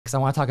because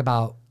I want to talk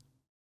about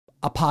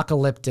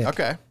apocalyptic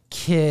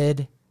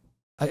kid.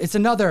 It's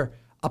another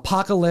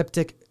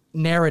apocalyptic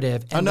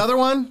narrative. And another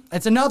one?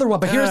 It's another one,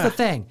 but here's the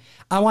thing.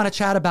 I want to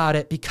chat about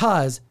it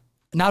because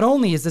not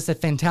only is this a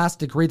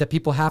fantastic read that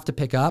people have to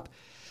pick up,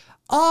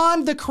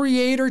 on the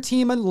creator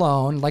team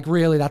alone, like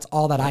really that's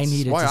all that I needed to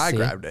see. That's why I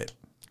grabbed it.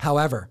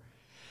 However,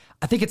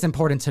 I think it's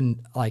important to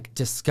like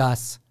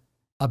discuss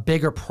a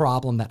bigger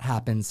problem that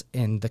happens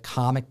in the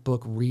comic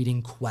book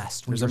reading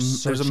quest.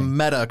 There's a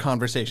meta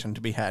conversation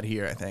to be had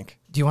here, I think.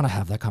 Do you want to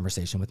have that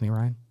conversation with me,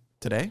 Ryan?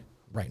 Today?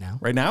 Right now.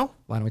 Right now?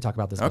 Why don't we talk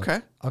about this book? Okay.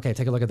 Okay,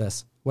 take a look at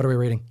this. What are we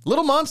reading?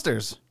 Little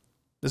Monsters.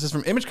 This is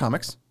from Image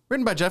Comics,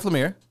 written by Jeff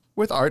Lemire,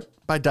 with art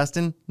by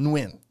Dustin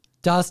Nguyen.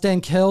 Dustin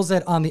kills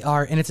it on the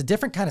art, and it's a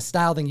different kind of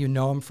style than you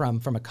know him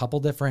from a couple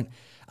different,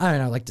 I don't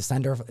know, like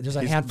Descender. There's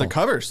a handful. The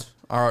covers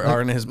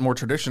are in his more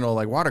traditional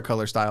like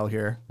watercolor style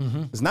here.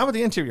 It's not what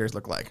the interiors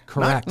look like.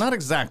 Correct. Not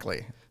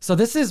exactly. So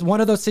this is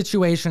one of those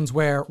situations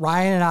where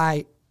Ryan and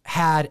I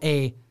had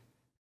a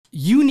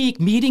unique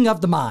meeting of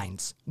the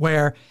minds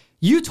where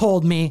you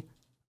told me,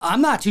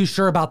 I'm not too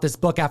sure about this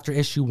book after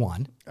issue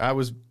 1. I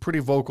was pretty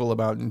vocal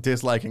about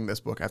disliking this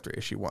book after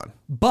issue 1.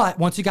 But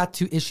once you got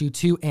to issue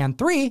 2 and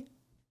 3,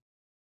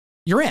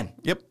 you're in.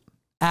 Yep.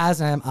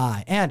 As am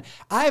I. And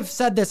I've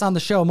said this on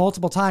the show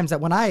multiple times that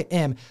when I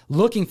am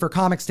looking for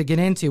comics to get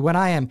into, when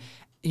I am,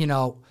 you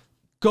know,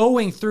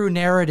 going through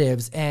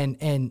narratives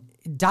and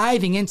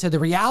diving into the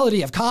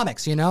reality of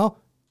comics, you know,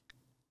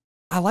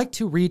 I like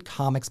to read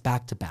comics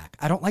back to back.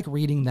 I don't like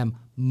reading them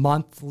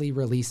monthly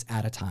release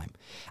at a time.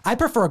 I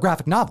prefer a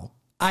graphic novel.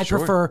 I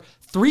prefer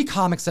 3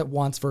 comics at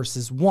once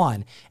versus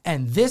 1.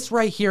 And this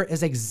right here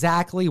is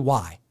exactly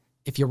why.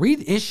 If you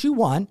read issue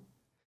 1,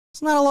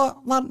 it's not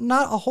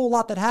a whole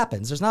lot that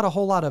happens. There's not a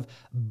whole lot of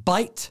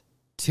bite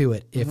to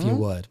it, if you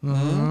would.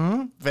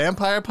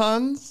 Vampire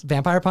puns?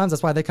 Vampire puns.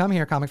 That's why they come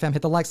here. Comic Fam,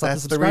 hit the like, slap the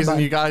subscribe That's the reason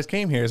button. you guys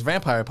came here is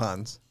vampire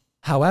puns.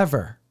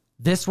 However,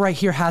 this right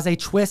here has a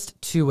twist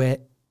to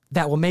it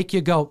that will make you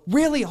go,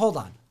 really? Hold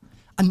on.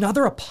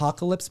 Another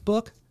apocalypse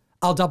book?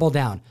 I'll double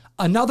down.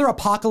 Another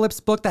apocalypse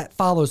book that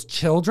follows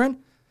children?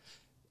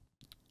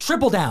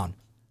 Triple down.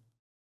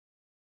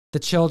 The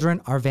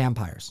children are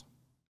vampires.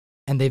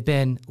 And they've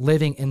been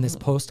living in this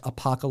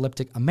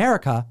post-apocalyptic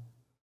America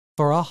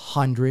for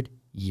 100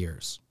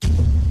 years.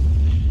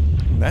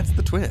 That's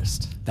the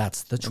twist.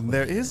 That's the twist.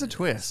 There is a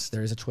twist.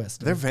 There is a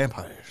twist. They're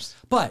vampires.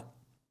 But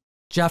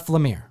Jeff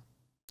Lemire.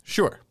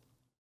 Sure.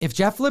 If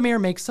Jeff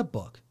Lemire makes a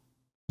book,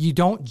 you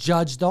don't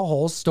judge the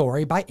whole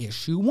story by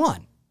issue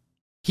 1.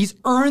 He's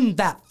earned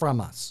that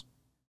from us.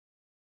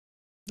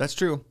 That's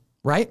true.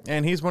 Right?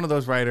 And he's one of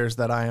those writers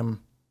that I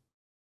am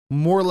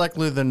more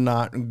likely than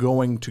not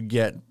going to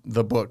get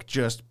the book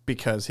just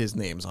because his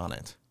name's on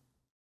it.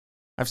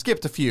 I've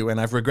skipped a few and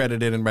I've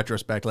regretted it in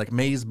retrospect. Like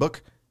May's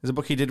book is a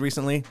book he did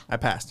recently. I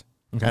passed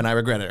and I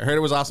regret it. I heard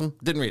it was awesome.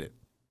 Didn't read it.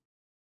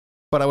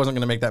 But I wasn't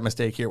going to make that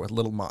mistake here with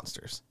Little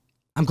Monsters.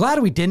 I'm glad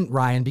we didn't,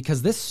 Ryan,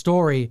 because this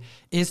story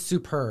is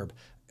superb.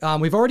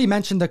 We've already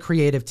mentioned the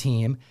creative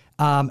team.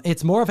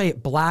 It's more of a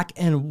black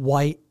and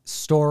white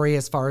story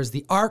as far as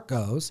the art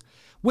goes,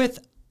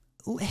 with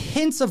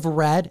hints of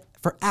red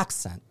for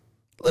accent.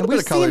 A little bit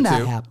of color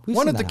too.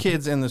 One of the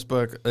kids in this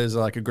book is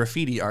like a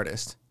graffiti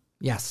artist.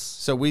 Yes.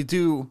 So we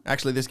do,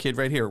 actually this kid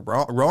right here,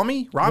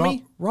 Romy?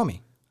 Romy.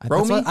 Romy?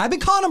 I've been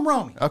calling him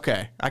Romy.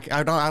 Okay. I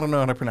don't know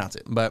how to pronounce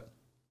it, but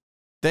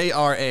they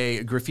are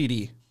a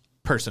graffiti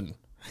person.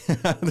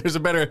 There's a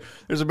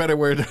better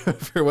word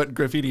for what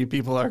graffiti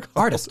people are called.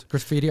 Artist.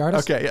 Graffiti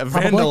artist. Okay.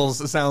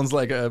 Vandals sounds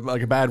like a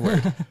bad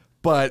word,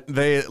 but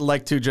they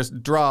like to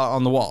just draw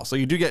on the wall. So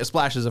you do get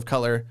splashes of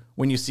color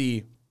when you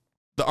see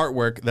the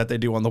artwork that they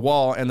do on the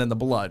wall, and then the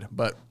blood,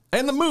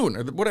 and the moon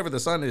or whatever the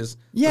sun is.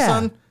 Yeah. The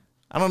sun.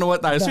 I don't know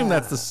what. I assume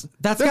that's the.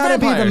 That's got to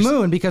be the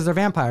moon because they're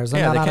vampires.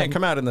 Yeah, they can't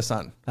come out in the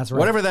sun. That's right.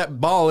 Whatever that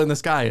ball in the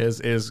sky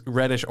is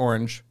reddish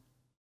orange.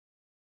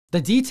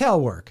 The detail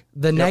work,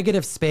 the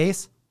negative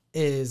space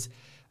is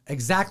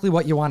exactly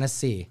what you want to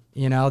see.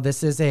 You know,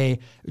 this is a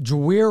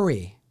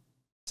dreary.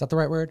 Is that the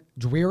right word?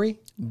 Dreary.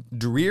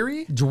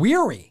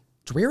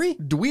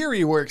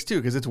 Dweary works too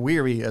because it's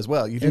weary as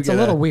well. It's a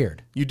little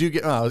weird. You do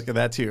get. Oh, I was get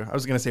that too. I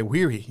was gonna say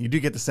weary. You do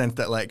get the sense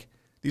that like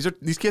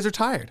these kids are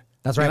tired.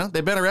 That's right. You know?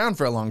 They've been around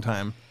for a long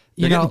time.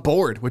 They're getting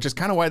bored, which is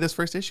kind of why this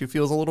first issue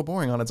feels a little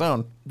boring on its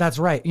own. That's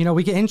right. You know,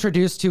 we get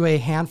introduced to a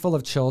handful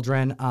of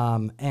children,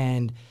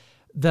 and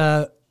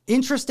the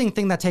interesting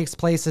thing that takes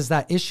place is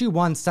that issue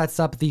 1 sets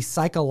up the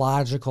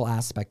psychological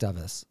aspect of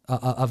this,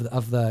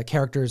 of the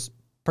character's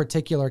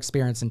particular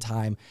experience in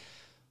time,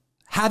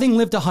 having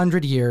lived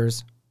 100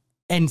 years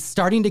and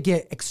starting to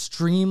get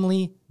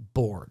extremely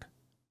bored.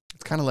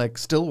 It's kind of like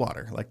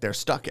Stillwater. Like they're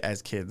stuck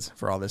as kids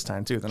for all this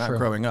time too. They're not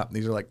growing up.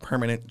 These are like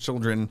permanent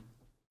children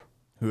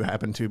who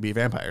happen to be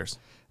vampires.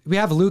 We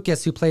have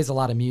Lucas who plays a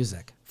lot of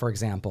music, for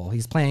example.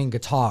 He's playing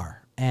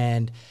guitar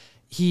and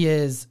he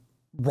is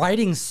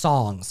writing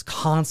songs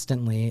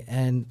constantly,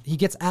 and he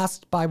gets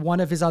asked by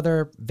one of his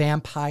other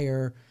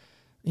vampire,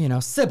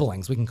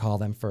 siblings, we can call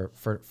them for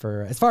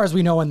as far as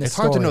we know in this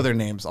story. It's hard to know their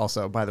names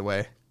also, by the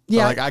way.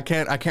 Yeah. Like I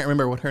can't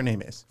remember what her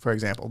name is, for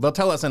example. They'll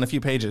tell us in a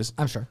few pages.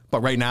 I'm sure.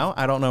 But right now,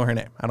 I don't know her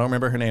name. I don't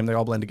remember her name. They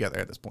all blend together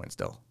at this point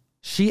still.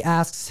 She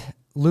asks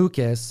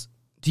Lucas,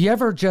 do you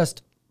ever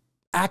just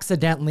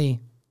accidentally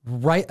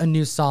write a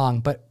new song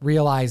but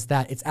realize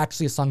that it's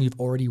actually a song you've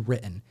already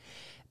written?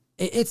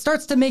 It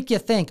starts to make you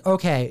think,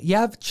 okay, you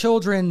have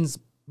children's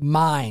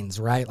minds,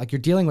 right? Like you're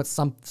dealing with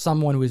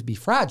someone who would be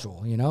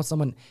fragile, you know,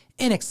 someone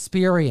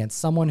inexperienced,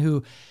 someone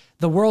who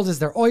the world is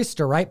their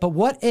oyster, right? But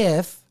what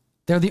if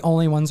they're the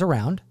only ones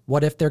around?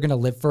 What if they're going to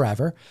live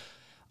forever?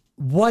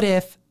 What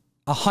if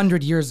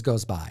 100 years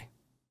goes by?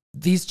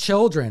 These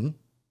children,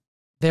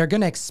 they're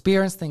going to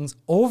experience things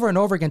over and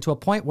over again to a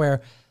point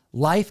where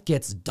life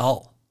gets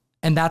dull.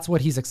 And that's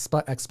what he's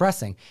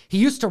expressing. He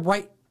used to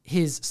write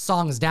his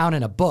songs down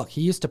in a book.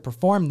 He used to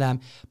perform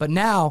them. But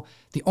now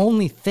the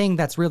only thing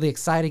that's really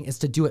exciting is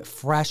to do it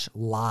fresh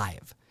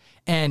live.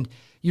 And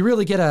you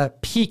really get a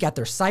peek at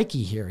their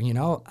psyche here, you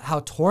know, how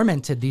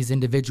tormented these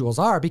individuals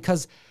are,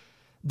 because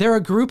they're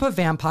a group of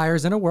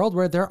vampires in a world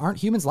where there aren't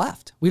humans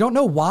left. We don't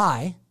know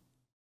why.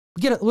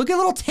 We'll get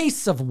little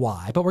tastes of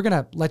why, but we're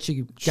going to let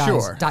you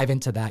guys dive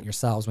into that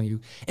yourselves when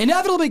you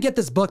inevitably get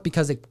this book,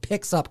 because it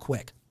picks up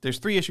quick. There's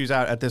 3 issues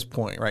out at this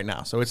point right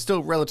now, so it's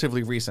still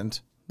relatively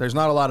recent. There's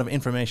not a lot of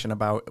information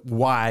about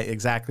why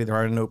exactly there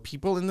are no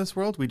people in this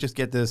world. We just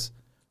get this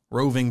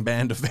roving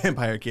band of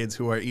vampire kids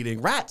who are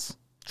eating rats.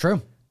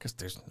 True. Because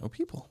there's no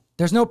people.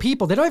 There's no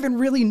people. They don't even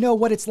really know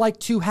what it's like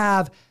to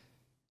have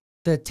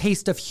the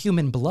taste of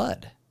human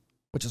blood,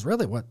 which is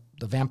really what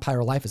the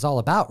vampire life is all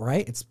about,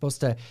 right? It's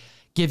supposed to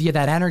give you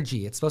that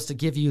energy. It's supposed to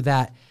give you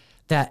that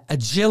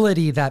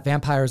agility that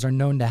vampires are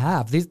known to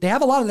have. They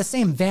have a lot of the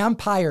same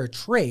vampire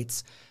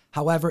traits.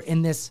 However,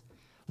 in this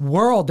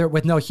world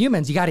with no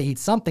humans, you got to eat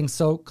something.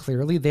 So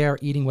clearly they're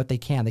eating what they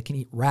can. They can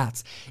eat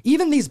rats.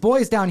 Even these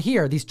boys down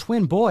here, these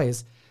twin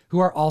boys who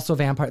are also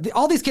vampires.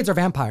 All these kids are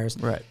vampires.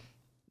 Right.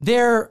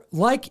 They're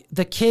like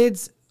the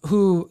kids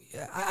who,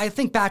 I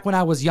think back when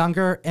I was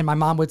younger and my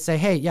mom would say,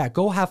 hey, yeah,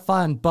 go have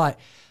fun. But,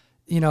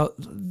 you know,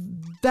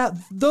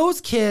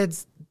 those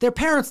kids, their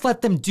parents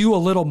let them do a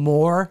little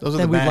more. Those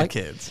are the bad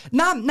kids.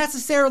 Not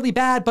necessarily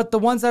bad, but the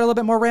ones that are a little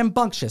bit more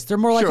rambunctious. They're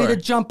more likely to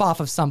jump off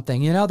of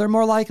something, you know? They're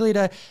more likely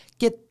to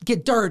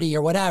get dirty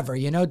or whatever,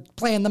 you know,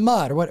 play in the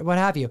mud or what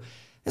have you.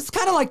 It's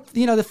kind of like,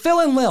 you know, the Phil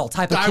and Lil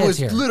type of kids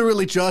here. I was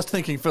literally just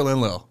thinking Phil and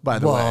Lil, by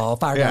the way. Whoa,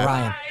 fired at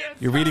Ryan.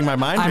 You're reading my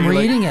mind? I'm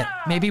reading it.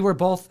 Maybe we're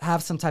both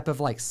have some type of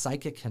like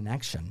psychic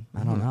connection.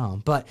 I don't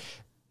know. But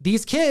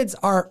these kids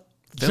are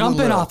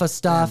jumping off of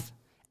stuff,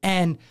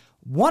 and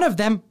one of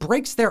them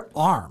breaks their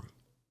arm.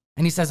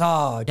 And he says,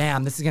 oh,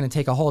 damn, this is going to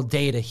take a whole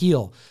day to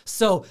heal.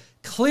 So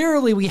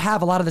clearly we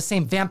have a lot of the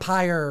same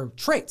vampire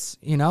traits.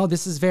 You know,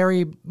 this has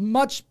very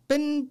much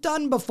been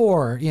done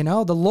before. You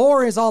know, the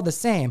lore is all the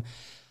same.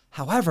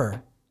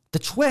 However, the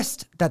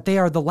twist that they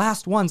are the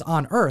last ones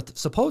on Earth,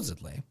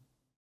 supposedly,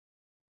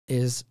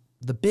 is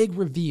the big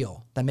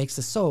reveal that makes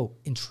this so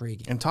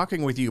intriguing. And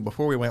talking with you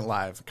before we went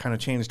live kind of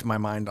changed my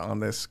mind on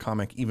this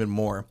comic even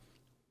more,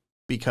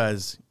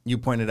 because you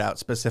pointed out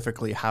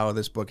specifically how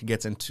this book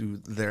gets into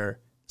their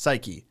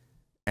psyche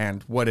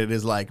and what it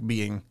is like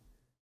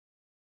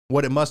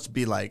what it must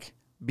be like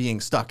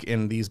being stuck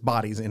in these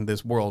bodies in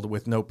this world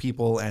with no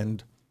people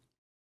and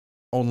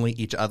only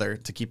each other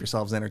to keep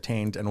yourselves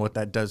entertained, and what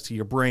that does to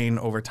your brain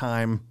over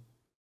time.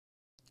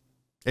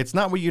 It's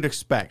not what you'd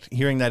expect,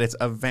 hearing that it's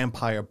a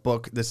vampire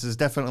book. This is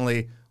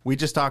definitely, we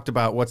just talked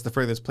about what's the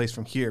furthest place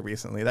from here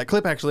recently. That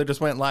clip actually just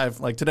went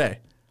live like today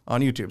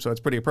on YouTube, so it's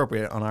pretty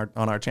appropriate on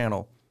our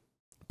channel.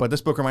 But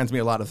this book reminds me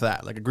a lot of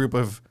that, like a group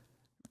of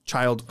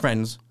child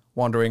friends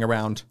wandering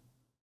around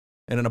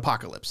in an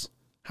apocalypse.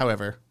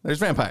 However, there's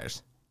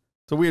vampires.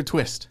 It's a weird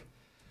twist.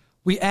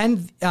 We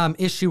end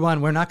issue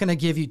 1. We're not going to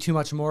give you too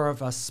much more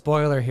of a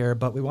spoiler here,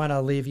 but we want to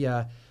leave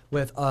you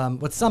with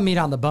some meat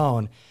on the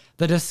bone.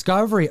 The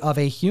discovery of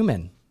a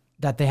human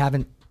that they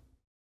haven't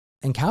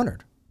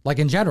encountered. Like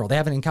in general, they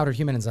haven't encountered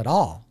humans at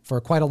all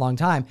for quite a long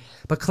time.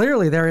 But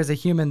clearly there is a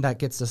human that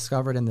gets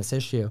discovered in this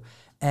issue.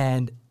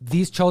 And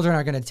these children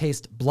are going to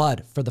taste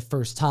blood for the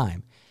first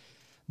time.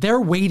 They're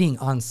waiting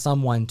on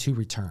someone to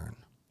return.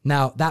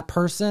 Now, that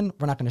person,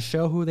 we're not going to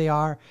show who they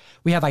are.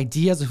 We have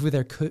ideas of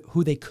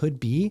who they could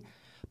be,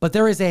 but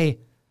there is a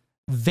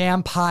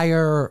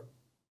vampire,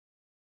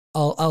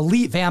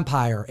 elite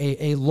vampire,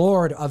 a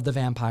lord of the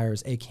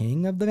vampires, a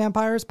king of the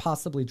vampires,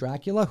 possibly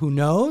Dracula, who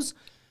knows?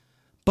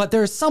 But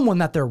there's someone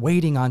that they're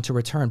waiting on to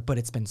return, but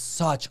it's been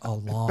such a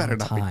long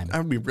time. I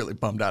would be really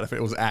bummed out if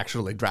it was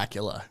actually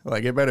Dracula.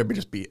 Like, it better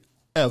just be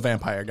a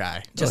vampire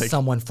guy. Just like,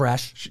 someone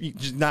fresh.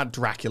 Not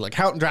Dracula.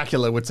 Count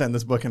Dracula would send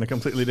this book in a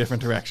completely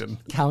different direction.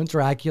 Count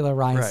Dracula,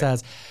 Ryan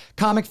says.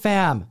 Comic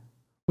fam,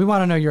 we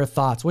want to know your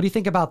thoughts. What do you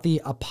think about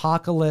the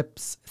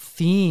apocalypse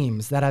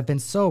themes that have been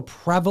so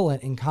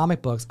prevalent in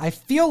comic books? I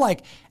feel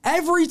like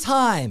every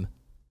time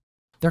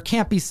there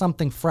can't be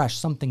something fresh,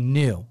 something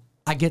new,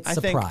 I get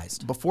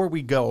surprised. Before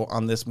we go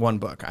on this one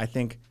book, I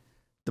think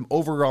the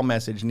overall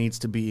message needs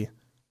to be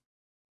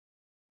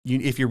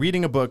if you're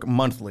reading a book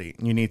monthly,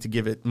 you need to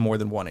give it more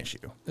than one issue.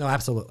 Oh,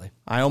 absolutely.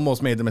 I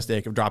almost made the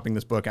mistake of dropping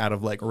this book out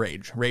of like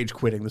rage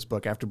quitting this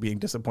book after being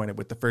disappointed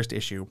with the first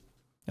issue.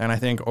 And I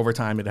think over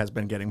time it has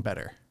been getting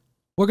better.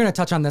 We're going to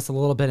touch on this a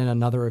little bit in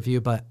another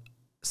review, but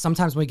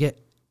sometimes when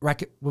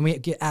we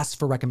get asked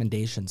for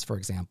recommendations, for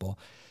example,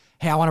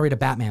 hey, I want to read a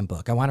Batman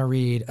book. I want to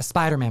read a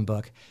Spider-Man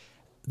book.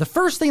 The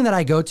first thing that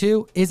I go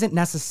to isn't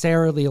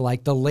necessarily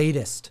like the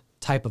latest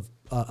type of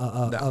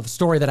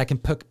story that I can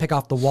pick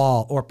off the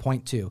wall or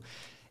point to.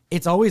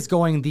 It's always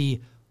going the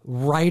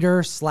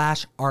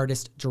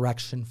writer/artist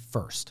direction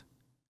first.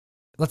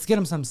 Let's get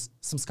him some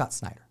Scott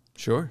Snyder.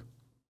 Sure.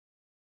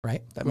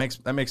 Right?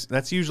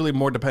 That's usually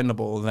more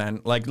dependable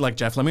than like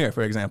Jeff Lemire,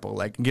 for example,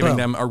 like giving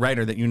them a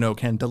writer that you know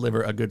can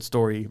deliver a good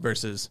story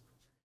versus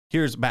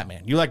here's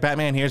Batman. You like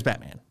Batman, here's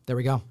Batman. There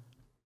we go.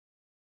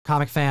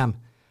 Comic fam,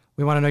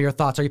 we want to know your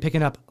thoughts. Are you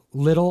picking up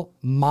Little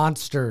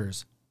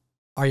Monsters?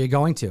 Are you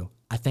going to?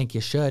 I think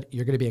you should.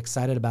 You're going to be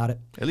excited about it.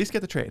 At least get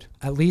the trade.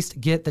 At least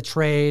get the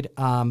trade.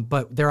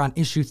 But they're on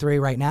issue 3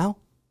 right now,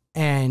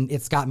 and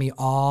it's got me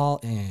all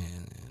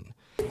in.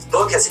 The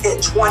book has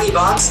hit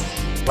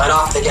 $20. Let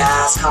off the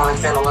gas, comic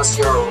fan, unless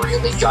you're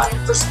really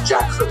gunning for some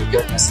Jack for the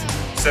goodness.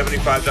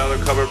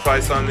 $75 cover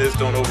price on this.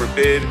 Don't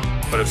overbid.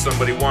 But if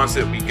somebody wants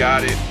it, we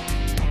got it.